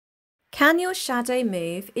Can your shadow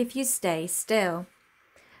move if you stay still?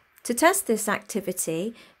 To test this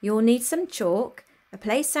activity, you'll need some chalk, a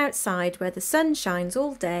place outside where the sun shines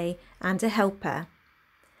all day, and a helper.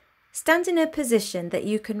 Stand in a position that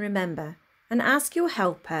you can remember and ask your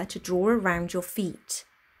helper to draw around your feet.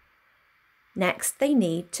 Next, they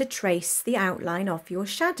need to trace the outline of your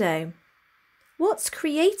shadow. What's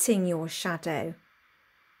creating your shadow?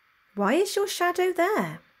 Why is your shadow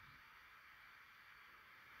there?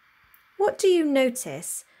 What do you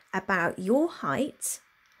notice about your height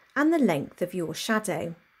and the length of your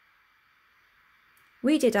shadow?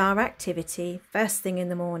 We did our activity first thing in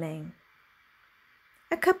the morning.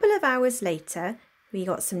 A couple of hours later, we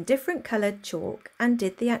got some different coloured chalk and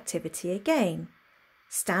did the activity again.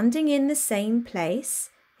 Standing in the same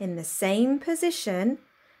place, in the same position,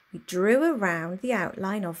 we drew around the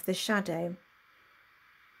outline of the shadow.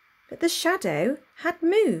 But the shadow had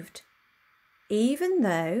moved, even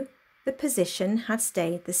though the position had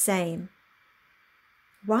stayed the same.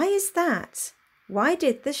 Why is that? Why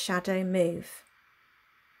did the shadow move?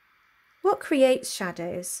 What creates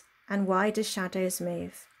shadows and why do shadows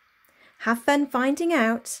move? Have fun finding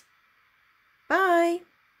out. Bye!